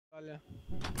Dalje.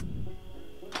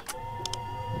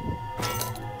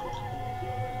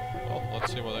 Well,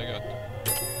 let's see what I got.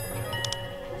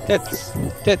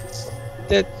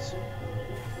 Tits.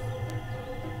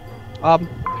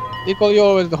 Nicole, you're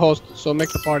always the host, so make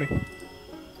the party.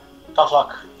 Tough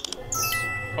luck.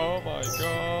 Oh my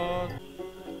god.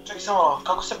 Čekaj samo,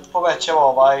 kako se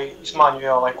povećava i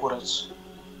smanjuje ovaj kurac?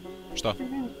 Šta?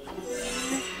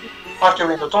 Party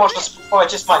window, to može da se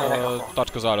poveća i smanje nekako.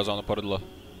 Tačka zaraza, ono pored L.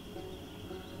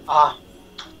 Aha.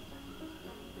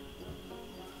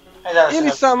 Ajde da se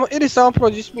Ili samo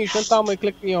prođi smišan tamo i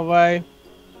klikni ovaj...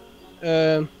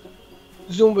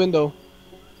 zoom window.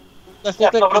 Da se ne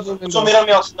klikni zoom window. Zoomiram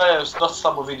ja se da dosta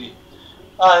slabo vidi.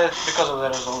 Ali, because of the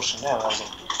resolution, nema razlog.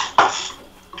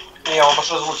 Nije ovo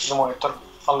baš rezolucija za monitor,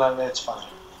 ali ne, it's fine.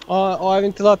 Ovaj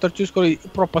ventilator će uskoro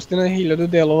propasti na 1000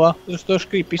 delova, zašto još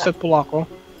kripi sad polako.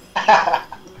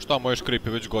 Šta moješ kripi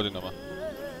već godinama?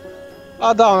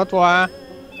 A da, ona tvoja.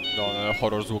 Da, one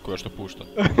horror zvukove što pušta.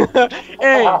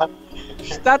 Ej,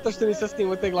 šteta što nisam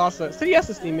snimao te glasove. Sve ja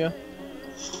sam snimio.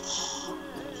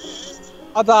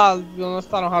 A da, ono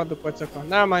stvarno hard upojcaka,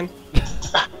 never mind.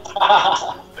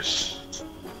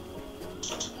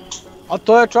 A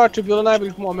to je čovječe bilo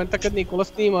najboljih momenta kad Nikola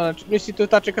snima, znači misli to je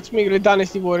tače kad smo igrali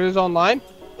Dynasty Warriors online,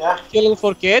 Killing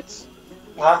for Kids,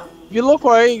 bilo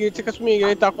koje igrice kad smo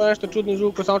igrali tako nešto čudno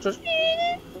zvuko, samo čuješ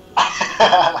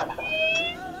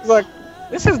It's like,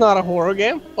 this is not a horror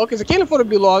game. Ok, za Killing for je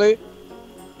bilo, ali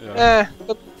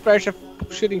to previše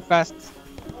shooting fast,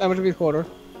 ne može biti horror.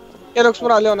 Jer dok smo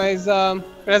radili onaj za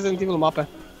Resident Evil mape.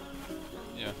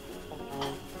 Yeah.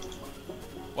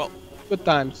 Well. Good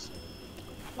times.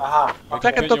 Aha. We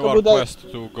continue our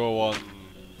quest to go on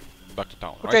back to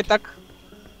town, right? Početak.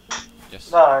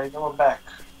 Yes. Da, idemo back.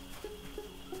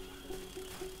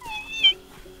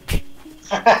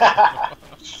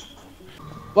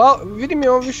 Well, vidim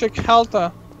imam više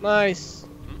healtha, nice.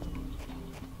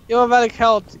 Imam velik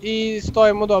health i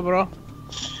stojimo dobro.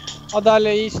 A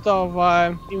dalje isto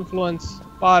ovaj, influence,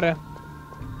 pare.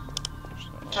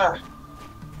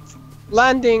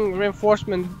 Landing,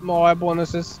 reinforcement, ovaj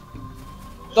bonuses.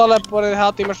 Dole pored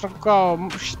health imaš kao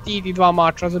štit i 2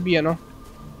 mača zabijeno.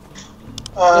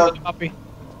 Papi.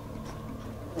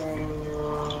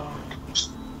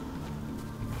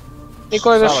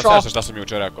 Nikola je Sjećam se šta sam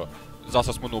jučer rekao.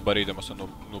 Zasad smo noobari, idemo sa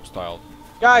noob style.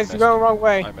 Guys, you're going wrong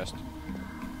way. I missed.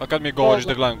 A kad mi govoriš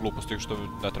da gledam gluposti što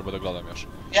ne treba da gledam još.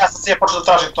 Ja sam se počeo da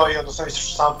tražim to i onda sam mislio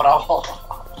što sam pravo.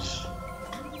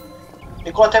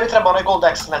 Nikola, tebi treba onaj gold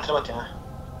X, ne treba ti, ne?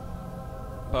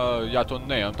 Ja to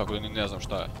ne imam, tako da ni ne znam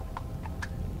šta je.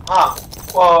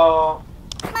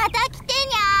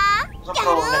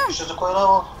 Zapravo ne piše za koji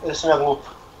level, ili sam ja glup.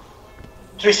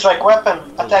 3 strike weapon,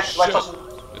 attack 28.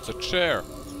 It's a chair.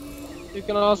 You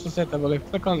can also set, I believe.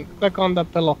 Click on that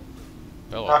pillow.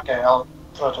 Pillow? Okay, I'll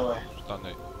throw it away. Šta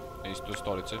ne isto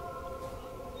stolice?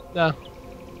 Da.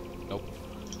 Nope.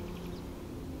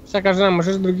 Sad kaže ne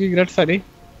možeš drugi igrač sedi.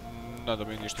 Ne da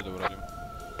mi ništa da uradim.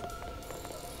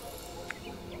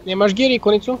 Nemaš gear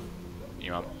ikonicu?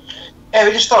 Imam.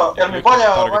 Vidiš to, jel mi bolje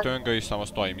Targetujem ga i samo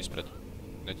stojim ispred.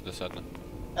 Neće da sedne.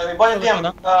 Jel mi bolje da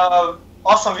imam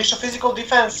 8 više physical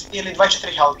defense ili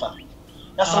 24 healtha?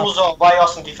 Ja sam uzeo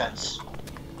 8 defense.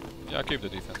 Ja keep the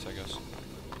defense, I guess.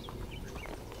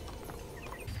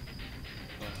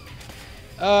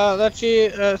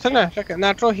 Znači, sad ne, čekaj,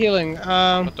 natural healing.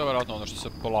 Pa to je vjerojatno ono što se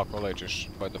polako lečiš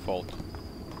by default.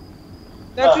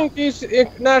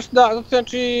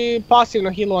 Znači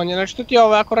pasivno healovanje, znači to ti je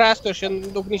ovo ako restuješ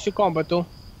dok nisi u kombatu.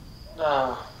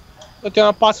 Da. To ti je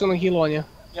ono pasivno healovanje.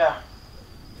 Ja.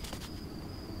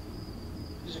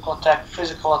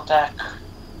 Physical attack.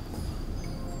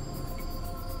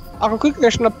 Ako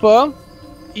klikneš na P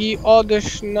i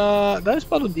odeš na... Da li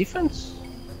spada u defense?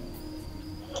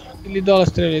 Ili dole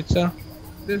streljica?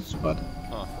 Gdje se spada?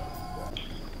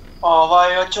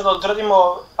 Hoćemo da odradimo...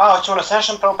 hoćemo na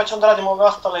Ascension prvo pa ćemo da radimo ove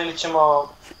ostale ili ćemo...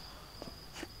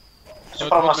 To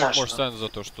would make more sense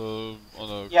zato što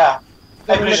ono... Ja,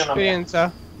 najbliže nam je. Experience-a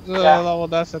za level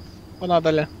 10, pa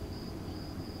nadalje.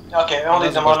 Okej, onda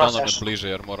idemo na Ascension. Ne znam bliže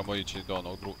jer moramo ići do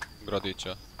onog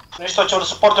gradića. Ništa, ćemo da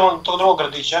supportujemo do tog drugog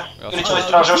gradića, ili ćemo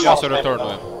istražiti još malo. Ja se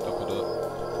returnujem, tako da...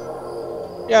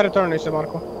 Ja returnuj se,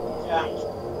 Marko. Ja.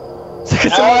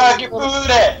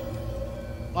 Gipure!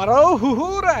 Maro,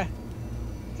 huhure!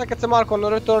 Sad kad se Marko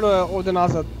returnuje ovdje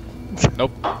nazad.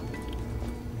 Nope.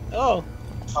 Oh.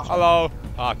 Hello!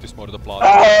 Ti si mora da plati.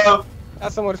 Ja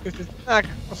sam mora iskoristiti.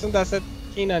 80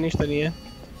 kina ništa nije.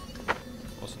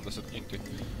 80 kinti.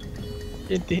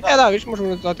 Kinti. Da, viš možemo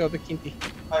rezultati ovdje kinti.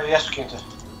 Jesu kinti.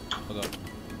 Pa da.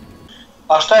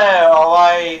 A šta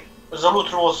je za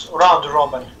loot rules round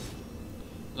robin?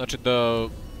 Znači da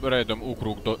redom u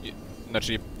krug do...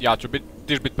 Znači ja ću bit,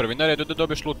 ti ću bit prvi na redu da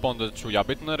dobiješ loot, pa onda ću ja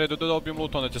bit na redu da dobijem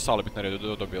loot, onda će Sale bit na redu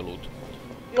da dobije loot.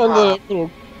 Onda krug.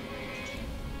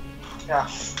 Ja.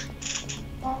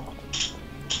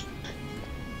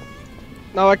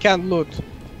 Now I can't loot.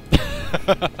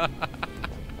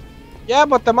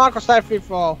 Jebote, Marko, stavi free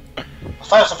for all.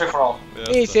 Ostavio sam free for all.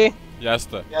 Nisi.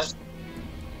 Jeste. Jeste.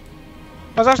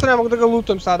 Pa zašto ne mogu da ga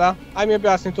lootam sada? Aj mi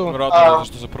objasni tu. Vjerojatno zato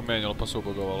što se promijenilo pa se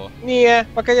ubugovalo. Nije,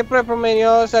 pa kad je pre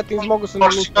promijenio settings mogu sam da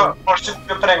lootam. Možda si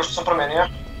kupio pre nego što sam promijenio.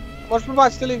 Možeš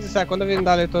pobaciti link za sekund da vidim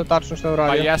da li je to tačno što je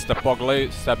uradio. Pa jeste, pogledaj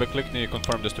sebe, klikni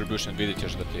confirm distribution, vidit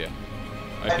ćeš da ti je.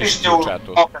 Aj piši ti u u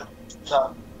chatu.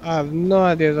 Da. I have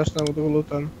no idea zašto ne mogu da ga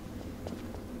lootam.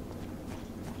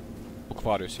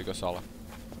 Pokvario si ga, Sale.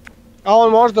 A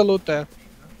on možda lute.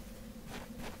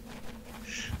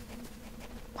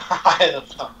 Ajde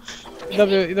to.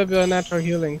 I dobio natural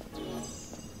healing.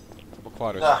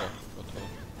 Pokvario si ga, gotovo.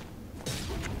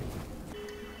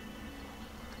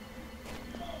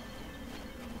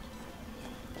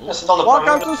 Ja sam dal da Welcome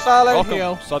promijenim. to Silent Hill.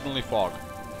 Welcome, suddenly fog.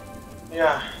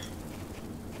 Ja.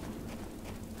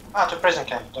 A, to je prison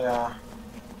camp, to je...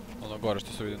 Ono gore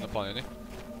što se vidi na planini.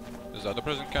 Is that the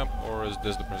prison camp, or is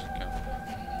this the prison camp?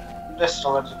 This is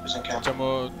already the prison camp.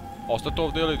 Ćemo ostati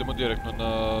ovdje ili idemo direktno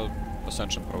na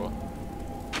Ascension prvo?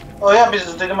 O, ja bih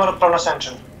da idemo prvo na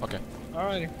Ascension. Okej.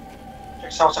 Alrighty.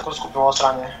 Čekaj, samo sad da skupimo ovo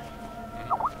sranje.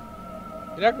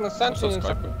 Direkt na Ascension Sad ili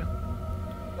Skype.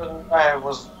 I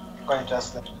was going to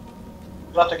ask that.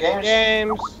 Zato games?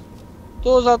 Games.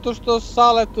 To zato što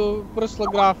Saletu prsla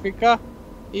grafika.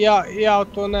 I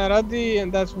auto ne radi,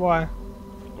 and that's why.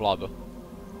 Vlado.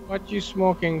 What you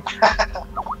smoking?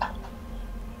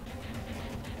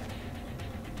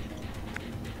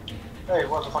 Hey,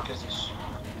 what the fuck is this?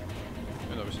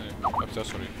 Vidio bi se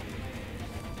accessory.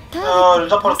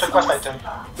 Zapravo to je quest item.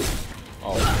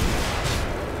 Au.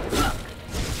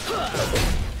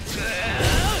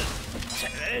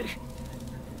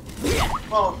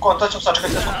 No, to ćemo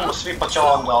sačekati da skupimo svi pa ćemo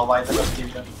onda da ga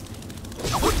stignem.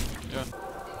 Ja.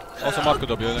 Ovo sam Marko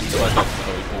dobio neki svaj tako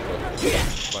da ovih puka.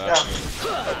 Pa ja ću...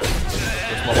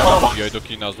 To smo ovo ubio i dok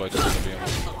i nas dvojica se dobijemo.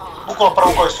 Bukvalno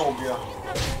prvo koji sam ubio.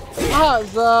 Aha,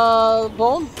 za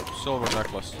bomb? Silver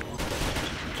necklace.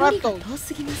 Fractal.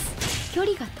 距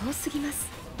離が遠すぎます。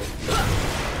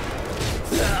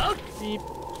 Beep.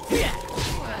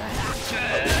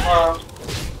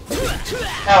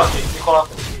 Evo ti, Nikola.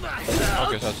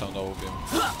 Okej, sad sam da ovo ubijem.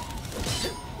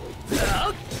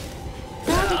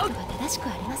 ターゲットが正しくあ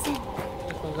りません。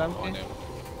 On je.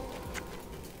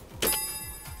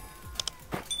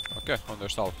 Okej, onda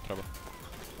još salto treba.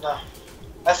 Da.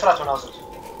 Ajde se vratimo nazad.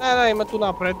 Ne, ima tu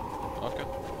napred. Okej.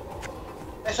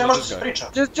 Sve možda se priča.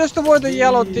 Just avoid the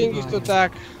yellow thingies to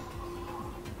attack.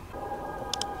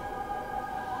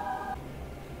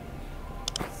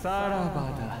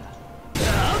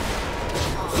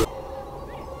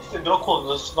 Isto je bilo cool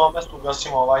da se na ovom mjestu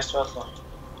ugasimo ovaj svetlo.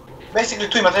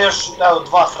 Basically tu imate još, evo,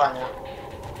 dva sranja.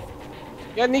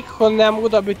 Ja nikako ne mogu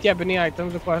dobiti jebeni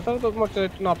item za koje, tako da možete da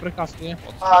je tu napred kasnije.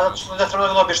 A, zato što ne treba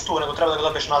da ga dobiješ tu, nego treba da ga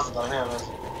dobiješ nazad, ali nema veze.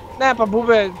 Ne, pa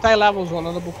bube taj level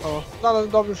zona da bukvalo. Znam da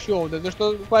dobiješ i ovdje,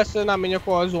 zašto koja se namenja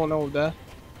koja zona ovdje.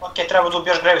 Okej, treba da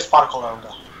ubiješ Grave Sparkle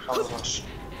onda, kao da znaš.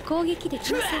 攻撃で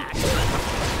きません。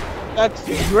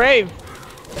 That's grave.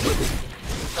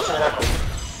 To sam i rekao.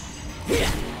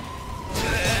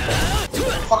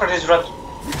 Fuck are these red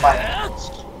spikes?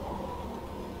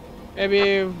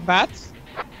 Maybe bats?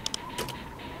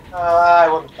 I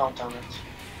wouldn't count on it.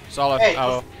 Sale, Ej,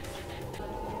 evo.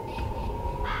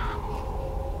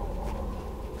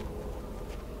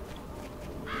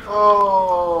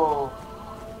 Oh.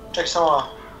 Ček samo.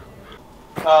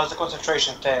 Za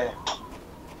concentration te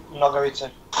nogavice.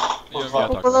 Plus Ja dva.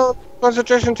 tako. Pa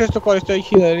concentration često koriste i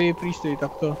healer i pristoji,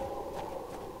 tako to.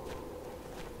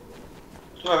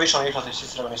 Tu ima više onih izlazi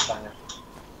s srebrnih stanja.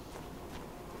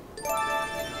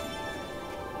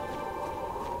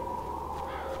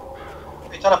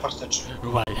 I teleport steče.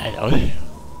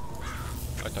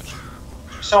 Aj tačno.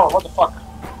 Samo, what the fuck?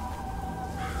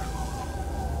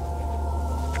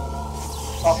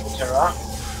 Stop here, a?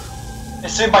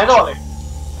 Jeste vi bindovali?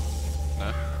 Ne.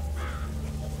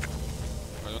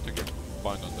 I don't think you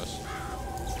bind on this.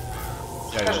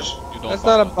 Yeah, Kažeš? you don't That's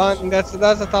not a bind on this. bind,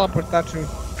 that's a teleportation.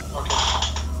 Okej.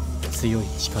 強い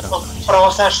力を感じ Prvo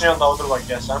Ascension i onda ovo drugo, I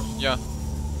guess, a? Ja.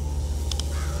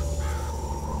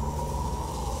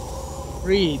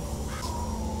 Read.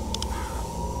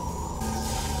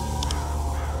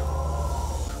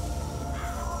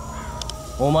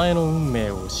 お前の運命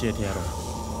を教えてやろう。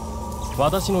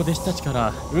私の弟子たちか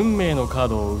ら運命のカー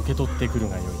ドを受け取ってくる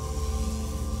がよい。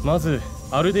まず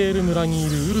アルデール村にい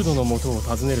るウルドの元を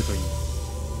訪ねるといい。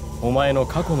お前の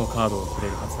過去のカードをくれ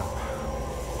るはずだ。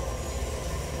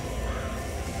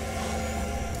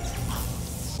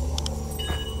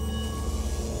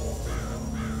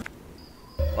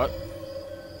What?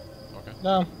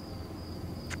 No.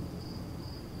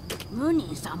 ム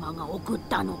ニ様が送っ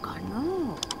たのかな。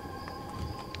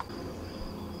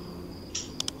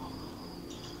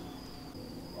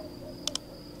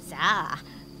さあ、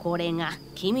これが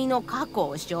君の過去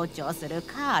を象徴する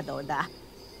カードだ。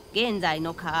現在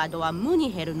のカードはムニ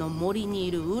ヘルの森に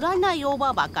いる占いお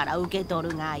ばばから受け取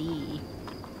るがいい。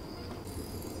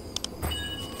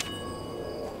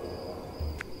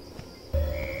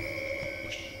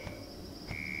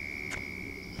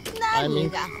何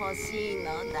が欲しいの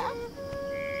だ。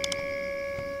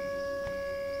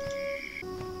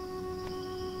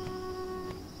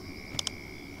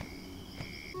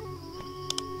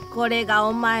これが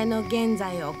お前の現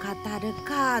在を語る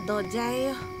カードじゃ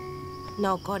よ。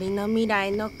残りの未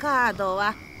来のカード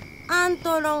はアン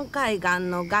トロン海岸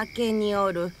の崖に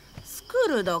おるスク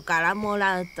ルドからも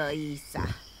らうといいさ。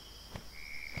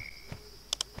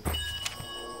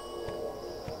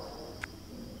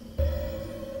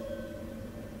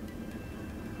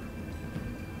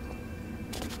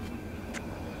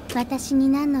私に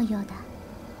何の用だ。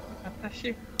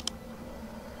私。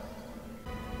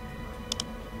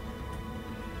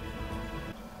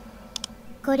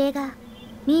これが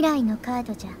未来のカー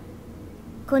ドじゃ。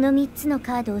この3つの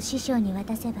カードを師匠に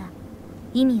渡せば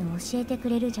意味を教えてく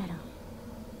れるじゃろう。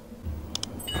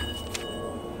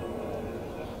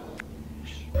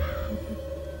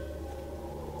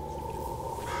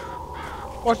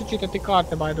Posso ci tutte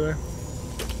carte, by the way.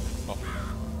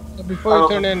 So before you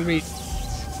turn in, read.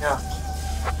 Yeah.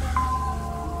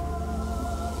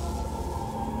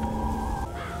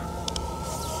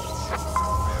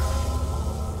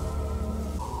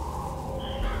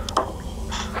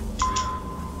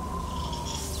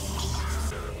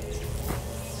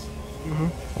 Mm-hmm.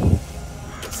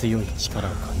 強い力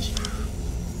を感じる。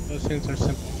 Those things are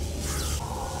simple.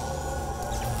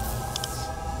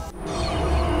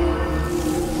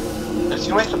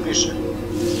 Recimo isto piše.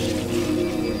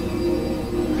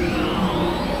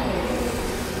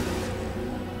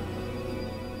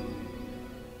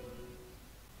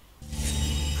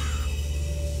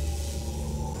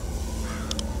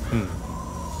うん。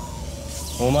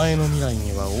お前の未来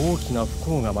には大きな不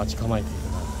幸が待ち構えている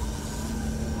な。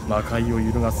魔界を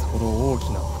揺るがすほど大き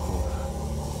な不幸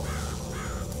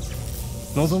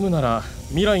だ。望むなら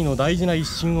未来の大事な一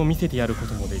瞬を見せてやるこ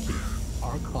ともできる。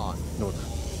どうだ、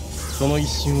その一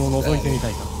瞬を覗いてみた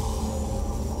いか。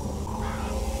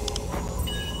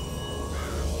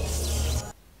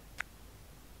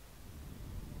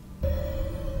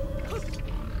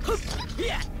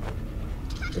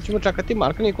Hoćemo čakati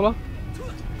Mark Nikola?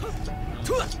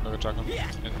 Da ga čakam.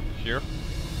 Here?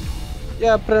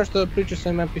 Ja, pre nego što pričaš sa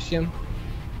NPC-em.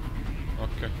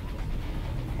 Okej.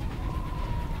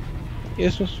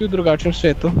 Jer smo svi u drugačijem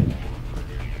svijetu.